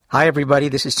Hi, everybody.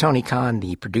 This is Tony Khan,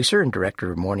 the producer and director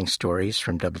of Morning Stories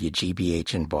from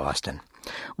WGBH in Boston.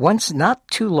 Once, not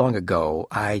too long ago,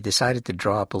 I decided to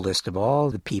draw up a list of all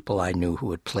the people I knew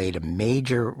who had played a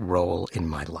major role in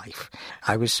my life.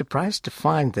 I was surprised to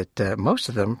find that most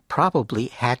of them probably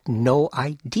had no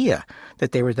idea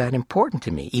that they were that important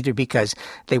to me, either because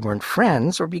they weren't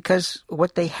friends or because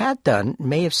what they had done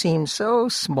may have seemed so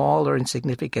small or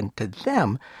insignificant to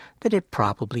them that it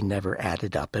probably never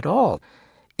added up at all.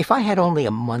 If I had only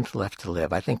a month left to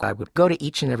live, I think I would go to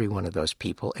each and every one of those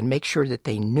people and make sure that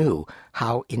they knew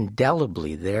how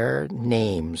indelibly their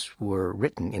names were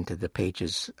written into the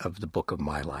pages of the book of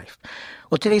my life.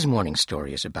 Well, today's morning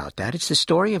story is about that. It's the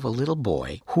story of a little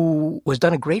boy who was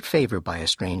done a great favor by a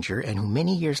stranger and who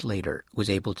many years later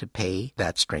was able to pay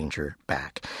that stranger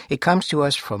back. It comes to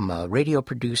us from a radio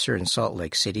producer in Salt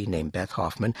Lake City named Beth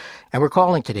Hoffman, and we're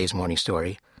calling today's morning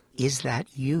story, Is That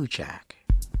You, Jack?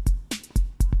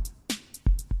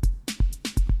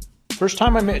 First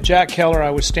time I met Jack Keller, I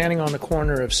was standing on the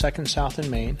corner of 2nd South and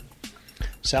Main,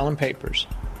 selling papers.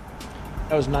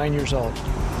 I was 9 years old.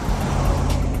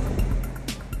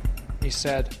 He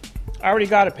said, I already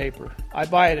got a paper. I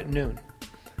buy it at noon.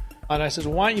 And I said,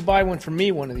 well, why don't you buy one for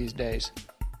me one of these days?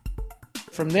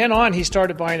 From then on, he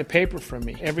started buying a paper from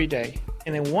me every day.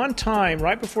 And then one time,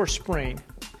 right before spring,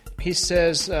 he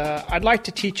says, I'd like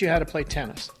to teach you how to play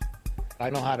tennis.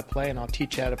 I know how to play, and I'll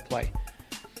teach you how to play.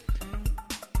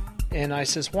 And I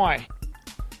says, why?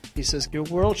 He says, your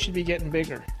world should be getting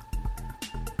bigger.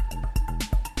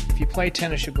 If you play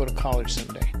tennis, you'll go to college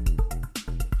someday.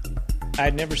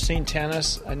 I'd never seen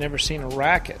tennis. I'd never seen a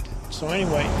racket. So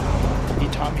anyway, he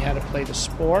taught me how to play the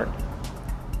sport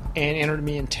and entered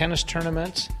me in tennis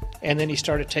tournaments. And then he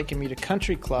started taking me to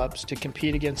country clubs to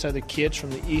compete against other kids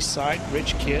from the east side,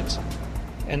 rich kids.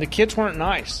 And the kids weren't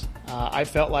nice. I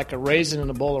felt like a raisin in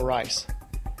a bowl of rice.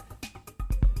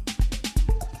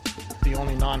 The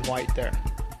only non-white there.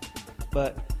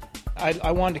 But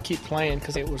I wanted to keep playing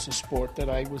because it was a sport that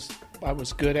I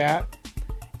was good at.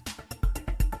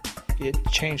 It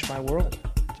changed my world.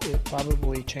 It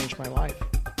probably changed my life.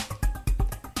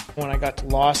 When I got to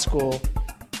law school,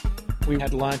 we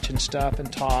had lunch and stuff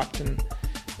and talked, and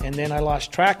then I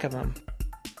lost track of him.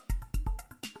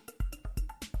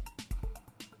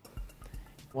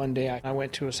 One day I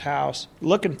went to his house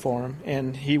looking for him,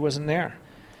 and he wasn't there.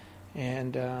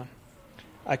 And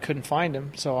I couldn't find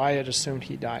him, so I had assumed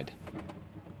he died.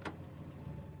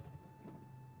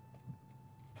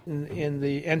 In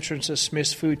the entrance of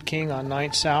Smith's Food King on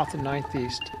 9th South and 9th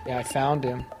East, I found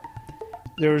him.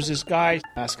 There was this guy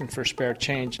asking for spare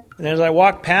change. And as I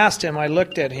walked past him, I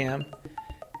looked at him.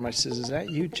 I says, is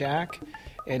that you, Jack?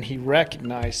 And he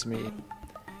recognized me.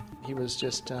 He was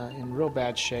just in real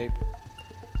bad shape.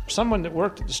 Someone that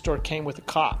worked at the store came with a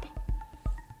cop.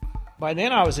 By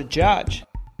then I was a judge.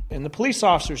 And the police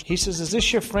officer, he says, is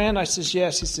this your friend? I says,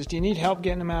 yes. He says, do you need help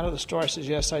getting him out of the store? I says,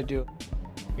 yes, I do.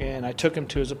 And I took him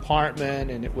to his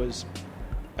apartment, and it was,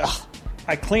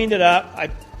 I cleaned it up. I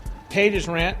paid his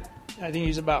rent. I think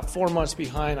he's about 4 months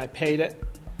behind. I paid it.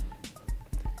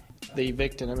 They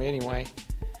evicted him anyway.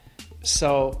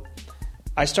 So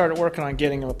I started working on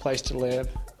getting him a place to live.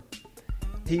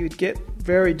 He would get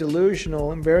very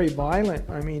delusional and very violent.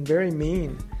 I mean, very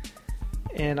mean.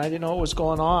 And I didn't know what was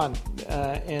going on.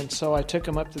 And so I took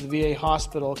him up to the VA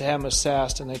hospital to have him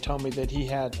assessed, and they told me that he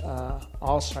had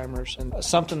Alzheimer's and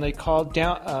something they called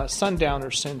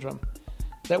sundowner syndrome,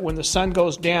 that when the sun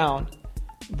goes down,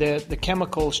 the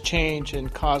chemicals change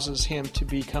and causes him to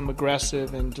become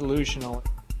aggressive and delusional.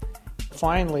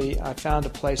 Finally, I found a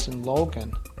place in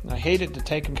Logan. And I hated to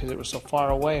take him because it was so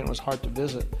far away and it was hard to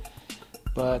visit.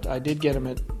 But I did get him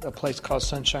at a place called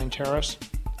Sunshine Terrace,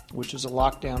 which is a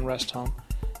lockdown rest home.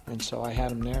 And so I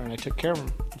had him there, and I took care of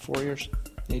him for 4 years.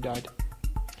 He died.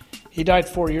 He died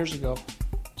 4 years ago.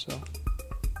 So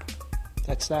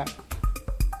that's that.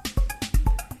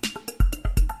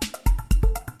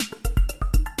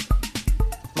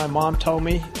 My mom told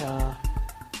me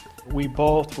we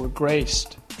both were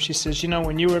graced. She says,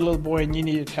 when you were a little boy and you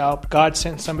needed help, God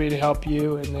sent somebody to help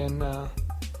you, and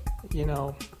then,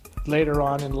 later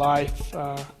on in life,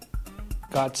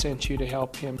 God sent you to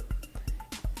help him.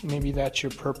 Maybe that's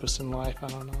your purpose in life. I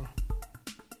don't know.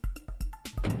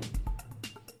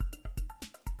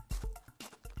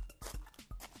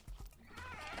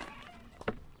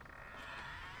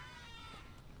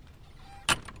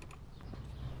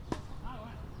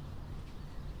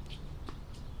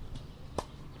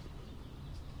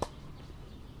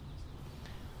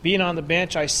 Being on the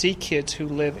bench, I see kids who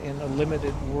live in a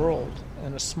limited world,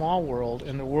 in a small world,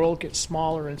 and the world gets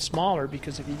smaller and smaller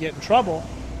because if you get in trouble,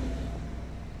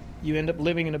 you end up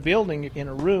living in a building in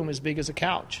a room as big as a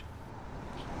couch.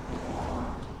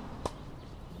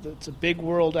 It's a big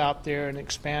world out there and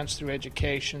expands through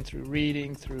education, through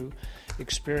reading, through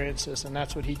experiences, and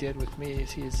that's what he did with me.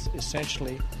 Is he's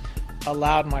essentially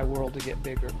allowed my world to get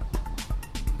bigger.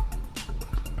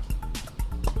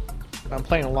 I'm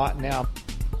playing a lot now.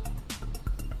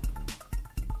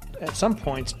 At some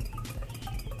points,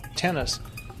 tennis,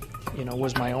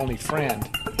 was my only friend.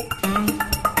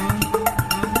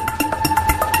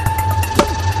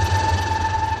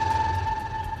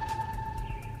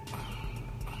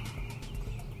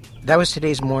 That was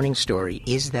today's morning story,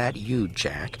 Is That You,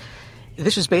 Jack?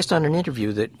 This was based on an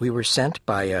interview that we were sent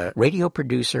by a radio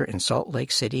producer in Salt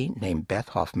Lake City named Beth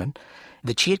Hoffman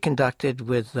that she had conducted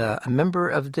with a member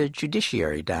of the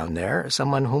judiciary down there,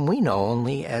 someone whom we know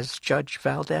only as Judge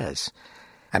Valdez.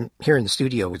 I'm here in the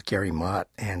studio with Gary Mott,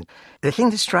 and the thing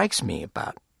that strikes me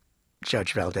about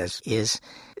Judge Valdez is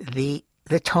the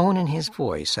tone in his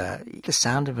voice, the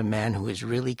sound of a man who is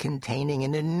really containing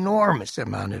an enormous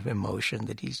amount of emotion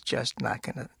that he's just not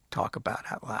going to talk about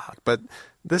out loud. But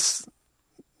this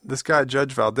guy,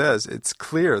 Judge Valdez, it's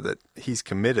clear that he's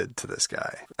committed to this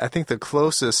guy. I think the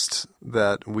closest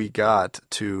that we got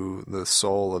to the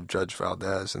soul of Judge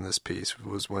Valdez in this piece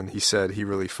was when he said he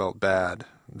really felt bad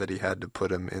that he had to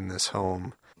put him in this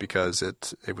home because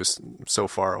it was so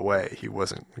far away. He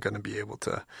wasn't going to be able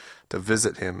to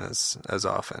visit him as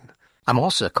often. I'm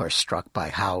also, of course, struck by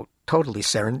how totally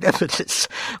serendipitous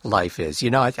life is.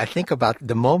 I think about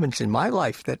the moments in my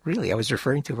life that really I was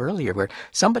referring to earlier where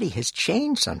somebody has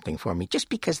changed something for me just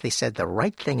because they said the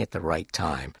right thing at the right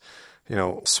time.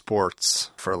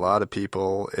 Sports, for a lot of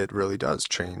people, it really does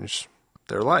change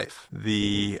their life.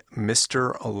 The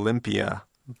Mr. Olympia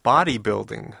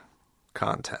bodybuilding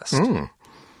contest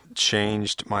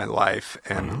changed my life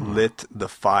and lit the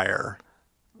fire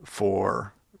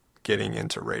for getting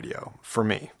into radio for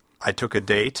me. I took a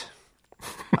date,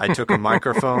 I took a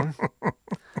microphone,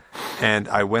 and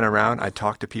I went around, I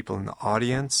talked to people in the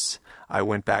audience, I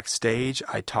went backstage,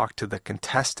 I talked to the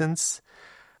contestants.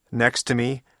 Next to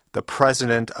me, the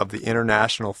president of the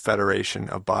International Federation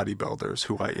of Bodybuilders,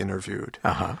 who I interviewed.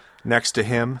 Next to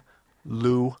him,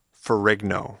 Lou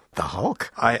Ferrigno. The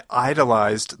Hulk? I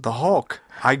idolized the Hulk.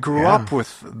 I grew up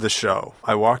with the show.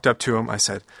 I walked up to him, I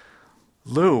said,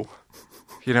 Lou,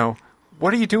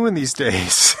 what are you doing these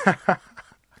days?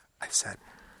 I said,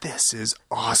 this is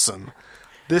awesome.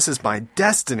 This is my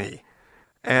destiny.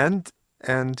 And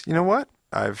you know what?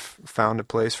 I've found a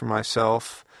place for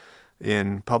myself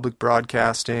in public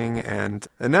broadcasting, and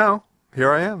now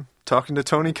here I am talking to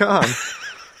Tony Khan.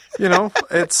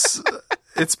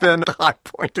 It's been the high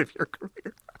point of your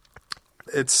career.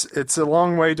 It's a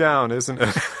long way down, isn't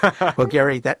it? Well,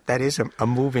 Gary, that is a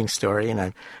moving story,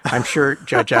 and I'm sure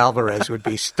Judge Alvarez would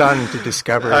be stunned to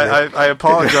discover that. I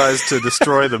apologize to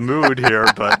destroy the mood here,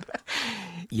 but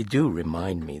you do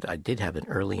remind me that I did have an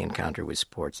early encounter with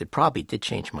sports. It probably did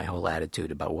change my whole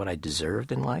attitude about what I deserved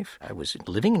in life. I was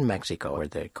living in Mexico, where,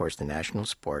 of course, the national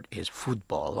sport is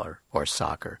football or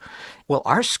soccer. Well,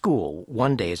 our school,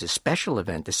 one day, as a special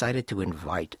event, decided to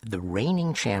invite the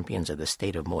reigning champions of the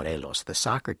state of Morelos, the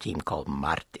soccer team called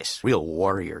Martes, real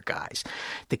warrior guys,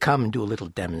 to come and do a little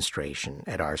demonstration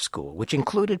at our school, which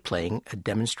included playing a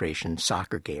demonstration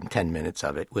soccer game, 10 minutes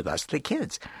of it, with us, the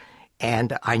kids.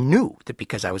 And I knew that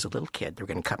because I was a little kid, they were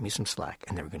going to cut me some slack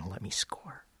and they were going to let me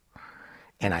score.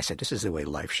 And I said, this is the way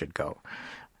life should go.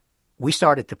 We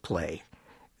started to play.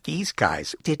 These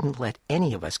guys didn't let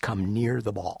any of us come near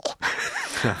the ball.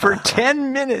 For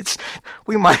 10 minutes,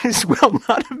 we might as well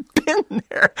not have been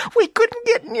there. We couldn't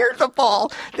get near the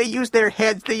ball. They used their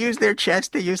heads, they used their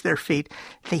chest, they used their feet.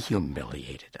 They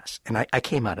humiliated us. And I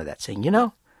came out of that saying,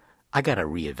 I got to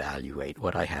reevaluate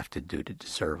what I have to do to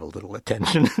deserve a little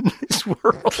attention in this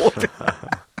world.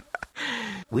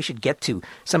 We should get to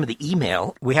some of the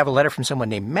email. We have a letter from someone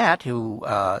named Matt who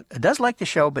does like the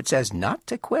show but says not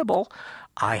to quibble.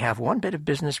 I have one bit of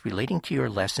business relating to your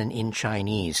lesson in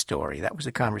Chinese story. That was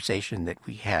a conversation that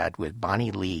we had with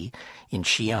Bonnie Lee in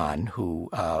Xi'an, who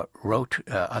wrote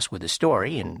us with a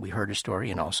story, and we heard her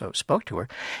story and also spoke to her.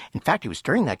 In fact, it was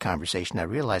during that conversation I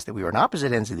realized that we were on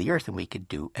opposite ends of the earth and we could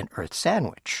do an earth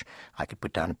sandwich. I could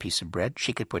put down a piece of bread,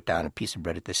 she could put down a piece of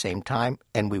bread at the same time,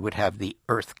 and we would have the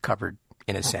earth covered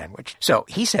in a sandwich. So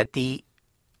he said the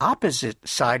opposite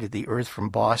side of the earth from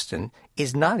Boston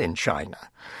is not in China.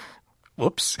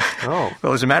 Whoops. Oh.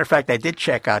 Well, as a matter of fact, I did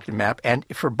check out the map, and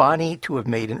for Bonnie to have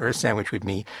made an earth sandwich with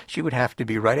me, she would have to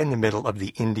be right in the middle of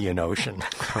the Indian Ocean.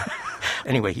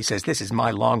 Anyway, he says, this is my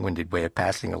long-winded way of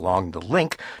passing along the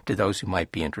link to those who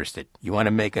might be interested. You want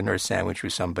to make an earth sandwich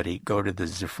with somebody, go to the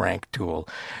Zafranc tool.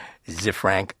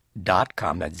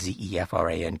 zefrank.com, that's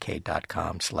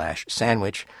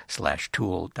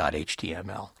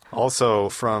zefrank.com/sandwich/tool.html. Also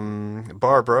from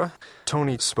Barbara,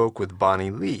 Tony spoke with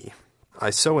Bonnie Lee. I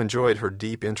so enjoyed her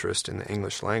deep interest in the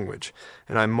English language,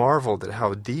 and I marveled at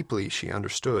how deeply she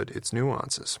understood its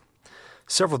nuances.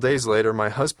 Several days later, my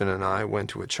husband and I went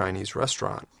to a Chinese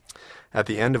restaurant. At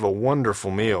the end of a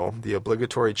wonderful meal, the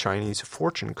obligatory Chinese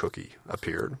fortune cookie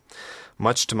appeared.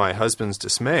 Much to my husband's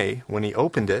dismay, when he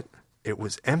opened it, it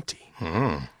was empty.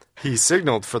 He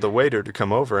signaled for the waiter to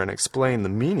come over and explain the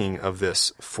meaning of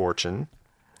this fortune.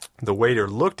 The waiter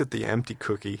looked at the empty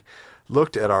cookie,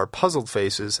 looked at our puzzled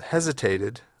faces,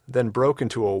 hesitated, then broke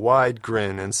into a wide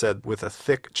grin and said with a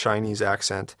thick Chinese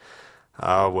accent,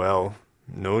 "Ah, well,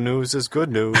 no news is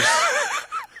good news,"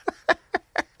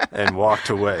 and walked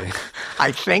away.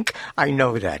 I think I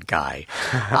know that guy.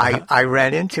 I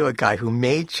ran into a guy who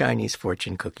made Chinese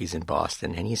fortune cookies in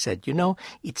Boston, and he said, you know,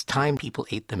 it's time people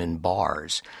ate them in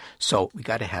bars. So we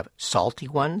got to have salty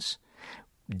ones,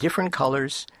 different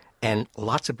colors, and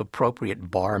lots of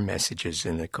appropriate bar messages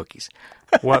in the cookies.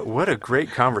 What a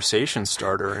great conversation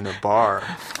starter in a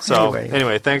bar. So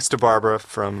anyway, thanks to Barbara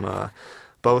from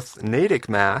both Natick,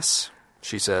 Mass.,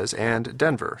 she says, and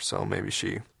Denver. So maybe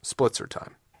she splits her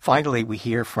time. Finally, we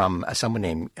hear from someone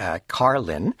named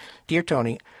Carlin. Dear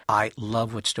Tony, I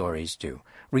love what stories do.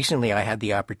 Recently, I had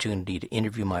the opportunity to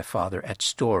interview my father at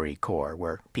StoryCorps,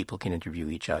 where people can interview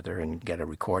each other and get a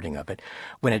recording of it,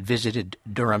 when it visited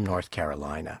Durham, North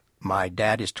Carolina. My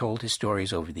dad has told his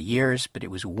stories over the years, but it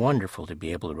was wonderful to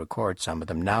be able to record some of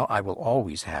them. Now I will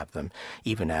always have them,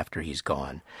 even after he's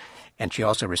gone. And she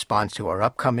also responds to our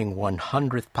upcoming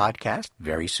 100th podcast.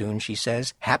 Very soon, she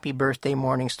says, happy birthday,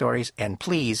 Morning Stories, and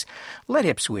please let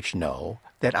Ipswich know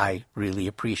that I really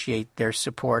appreciate their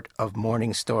support of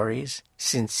Morning Stories.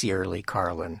 Sincerely,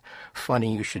 Carlin.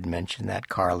 Funny you should mention that,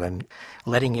 Carlin.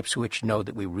 Letting Ipswich know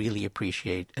that we really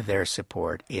appreciate their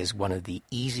support is one of the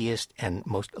easiest and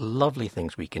most lovely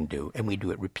things we can do, and we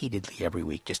do it repeatedly every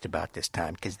week just about this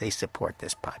time because they support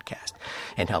this podcast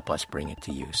and help us bring it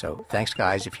to you. So thanks,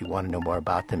 guys. If you want to know more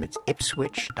about them, it's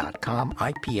ipswich.com,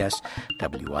 IPSWITCH.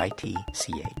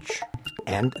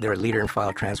 And they're a leader in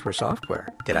file transfer software.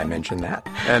 Did I mention that?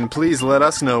 And please let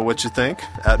us know what you think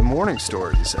at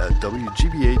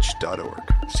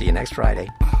morningstories@wgbh.org. See you next Friday.